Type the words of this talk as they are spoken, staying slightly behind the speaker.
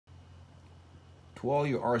to all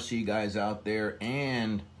your RC guys out there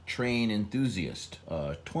and train enthusiast,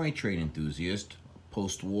 toy train enthusiast,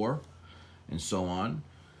 post-war and so on.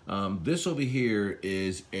 This over here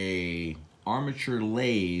is a armature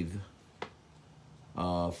lathe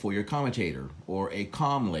for your commutator, or a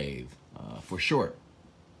Com Lathe for short.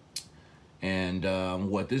 And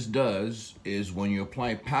what this does is when you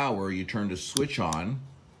apply power, you turn the switch on.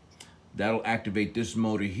 That'll activate this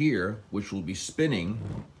motor here, which will be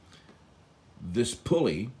spinning this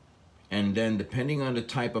pulley. And then depending on the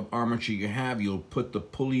type of armature you have, you'll put the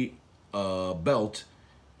pulley belt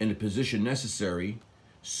in the position necessary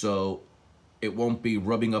so it won't be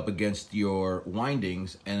rubbing up against your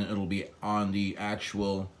windings, and it'll be on the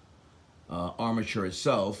actual armature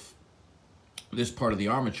itself, this part of the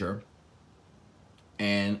armature,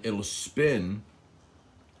 and it'll spin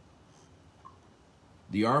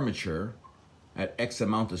the armature at X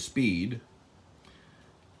amount of speed.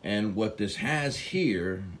 And what this has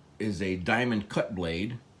here is a diamond cut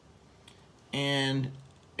blade and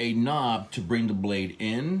a knob to bring the blade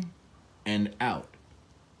in and out.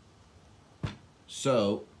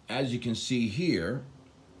 So as you can see here,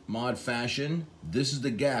 mod fashion, this is the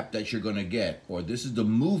gap that you're gonna get, or this is the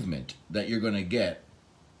movement that you're gonna get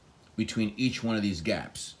between each one of these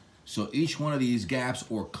gaps. So each one of these gaps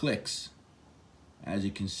or clicks, as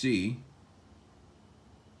you can see,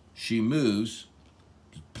 she moves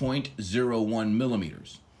 0.01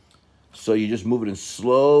 millimeters. So you just move it in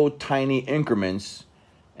slow, tiny increments,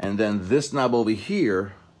 and then this knob over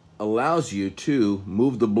here allows you to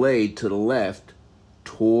move the blade to the left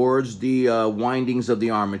towards the windings of the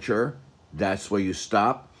armature. That's where you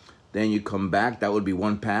stop. Then you come back. That would be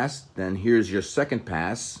one pass. Then here's your second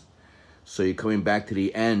pass. So you're coming back to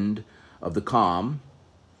the end of the com.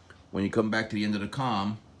 When you come back to the end of the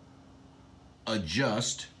com,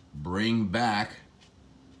 adjust, bring back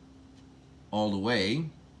all the way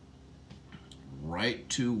right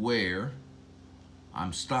to where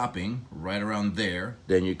I'm stopping, right around there.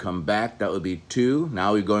 Then you come back, that would be 2.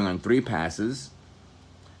 Now we're going on 3 passes.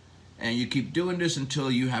 And you keep doing this until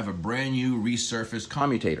you have a brand new resurfaced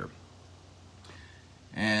commutator.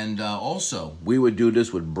 And also, we would do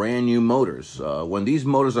this with brand new motors. When these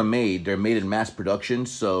motors are made, they're made in mass production,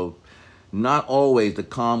 so not always the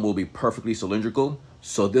com will be perfectly cylindrical.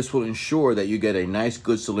 So this will ensure that you get a nice,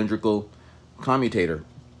 good cylindrical commutator.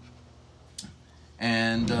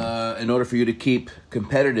 And in order for you to keep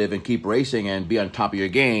competitive and keep racing and be on top of your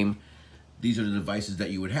game, these are the devices that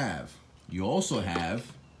you would have. You also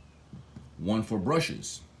have one for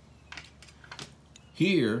brushes.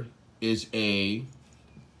 Here is a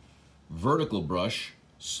vertical brush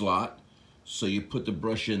slot. So you put the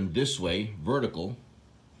brush in this way, vertical,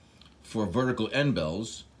 for vertical end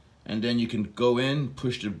bells. And then you can go in,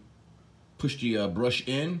 push the brush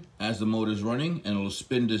in as the motor is running, and it'll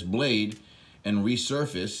spin this blade and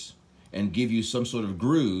resurface and give you some sort of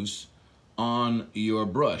grooves on your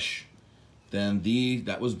brush. Then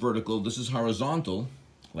that was vertical. This is horizontal,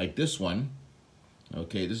 like this one.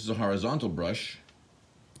 Okay, this is a horizontal brush.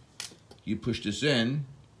 You push this in.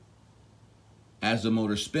 As the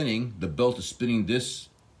motor's spinning, the belt is spinning this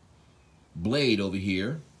blade over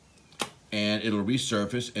here, and it'll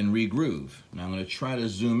resurface and regroove. Now I'm going to try to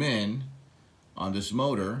zoom in on this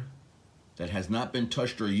motor that has not been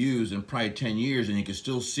touched or used in probably 10 years, and you can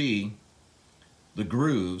still see the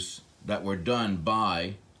grooves that were done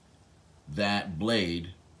by that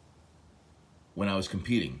blade when I was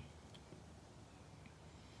competing.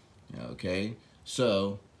 Okay,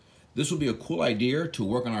 so this would be a cool idea to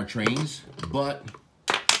work on our trains, but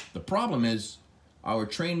the problem is our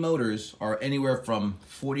train motors are anywhere from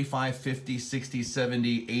 45, 50, 60,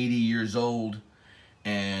 70, 80 years old,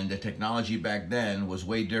 and the technology back then was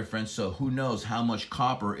way different, so who knows how much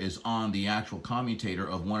copper is on the actual commutator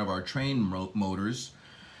of one of our train motors.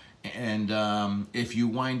 And if you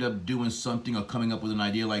wind up doing something or coming up with an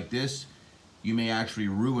idea like this, you may actually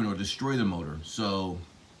ruin or destroy the motor. So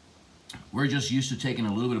we're just used to taking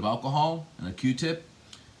a little bit of alcohol and a Q-tip,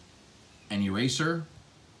 an eraser.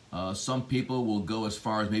 Some people will go as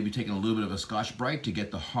far as maybe taking a little bit of a Scotch-Brite to get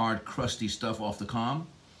the hard, crusty stuff off the com.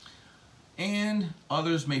 And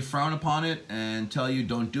others may frown upon it and tell you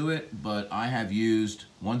don't do it, but I have used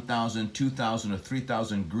 1,000, 2,000, or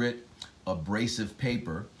 3,000 grit abrasive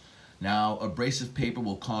paper. Now, abrasive paper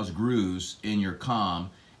will cause grooves in your com,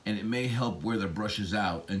 and it may help wear the brushes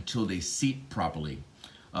out until they seat properly.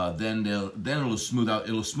 Then it'll smooth out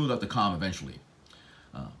the com eventually.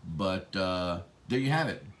 But there you have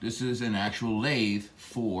it. This is an actual lathe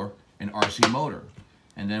for an RC motor.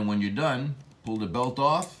 And then when you're done, pull the belt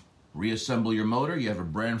off, reassemble your motor. You have a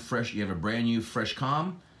brand new fresh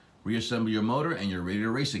com, reassemble your motor, and you're ready to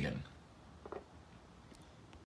race again.